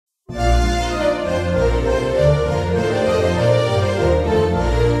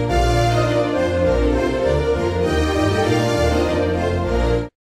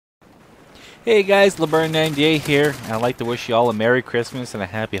Hey guys, LeBurn98 here, and I'd like to wish you all a Merry Christmas and a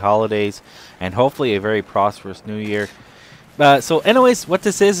Happy Holidays, and hopefully a very prosperous New Year. So anyways, what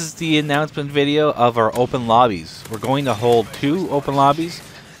this is the announcement video of our open lobbies. We're going to hold 2 open lobbies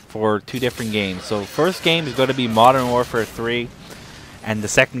for 2 different games. So first game is going to be Modern Warfare 3, and the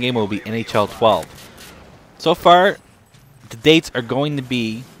second game will be NHL 12. So far, the dates are going to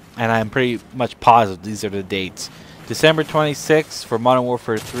be, and I'm pretty much positive these are the dates, December 26th for Modern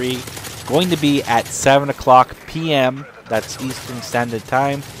Warfare 3, going to be at 7 o'clock p.m. That's Eastern Standard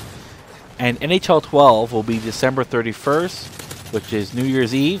Time. And NHL 12 will be December 31st, which is New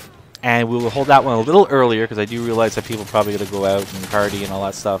Year's Eve. And we will hold that one a little earlier because I do realize that people are probably going to go out and party and all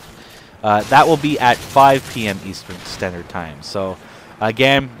that stuff. That will be at 5 p.m. Eastern Standard Time. So,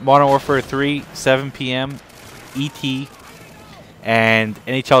 again, Modern Warfare 3, 7 p.m. ET. And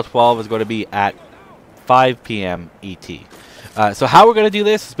NHL 12 is going to be at 5 p.m. ET. So how we're going to do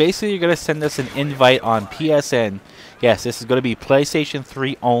this is basically you're going to send us an invite on PSN. Yes, this is going to be PlayStation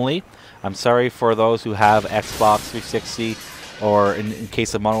 3 only. I'm sorry for those who have Xbox 360 or in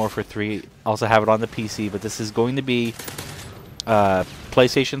case of Modern Warfare 3 also have it on the PC, but this is going to be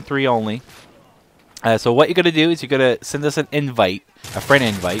PlayStation 3 only. So what you're going to do is you're going to send us an invite, a friend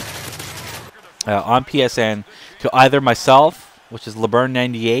invite on PSN to either myself, which is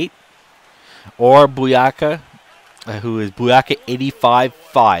LeBurn98, or Buyaka, who is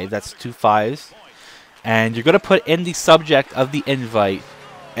Buyaka855, that's 2 5s. And you're going to put in the subject of the invite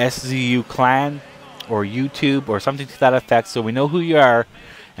SZU Clan or YouTube or something to that effect so we know who you are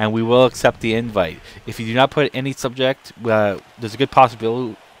and we will accept the invite. If you do not put any subject, there's a good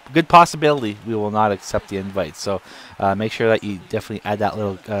possibility we will not accept the invite. So make sure that you definitely add that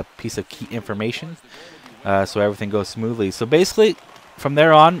little piece of key information so everything goes smoothly. So basically, from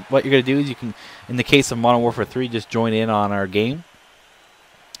there on, what you're going to do is you can, in the case of Modern Warfare 3, just join in on our game.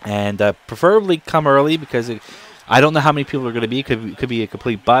 And preferably come early because I don't know how many people are going to be. It could be a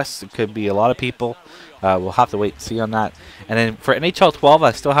complete bus. It could be a lot of people. We'll have to wait and see on that. And then for NHL 12,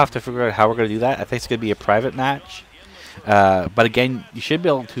 I still have to figure out how we're going to do that. I think it's going to be a private match. But again, you should be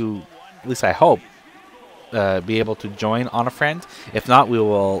able to, at least I hope, be able to join on a friend. If not, we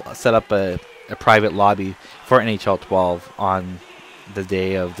will set up a private lobby for NHL 12 on the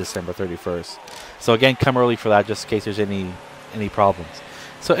day of December 31st. So again, come early for that just in case there's any problems.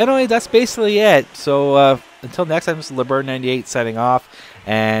 So anyway, that's basically it. So until next time, this is LeBurn98 signing off.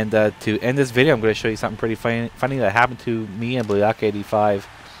 And to end this video, I'm going to show you something pretty funny that happened to me and Buyaka85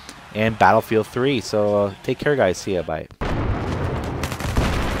 in Battlefield 3. So take care, guys. See ya. Bye.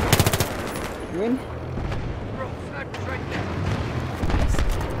 You in?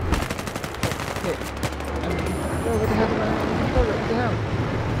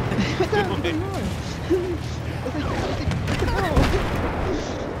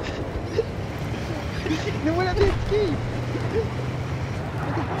 No one at the escape!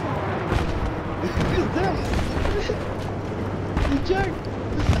 You jerk!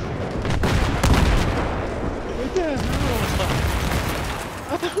 What the hell?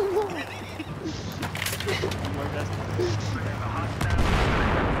 I don't know!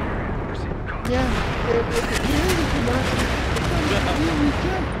 Yeah,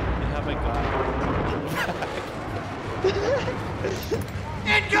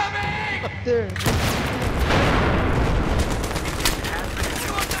 incoming! Up there!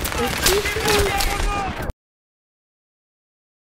 Excuse me!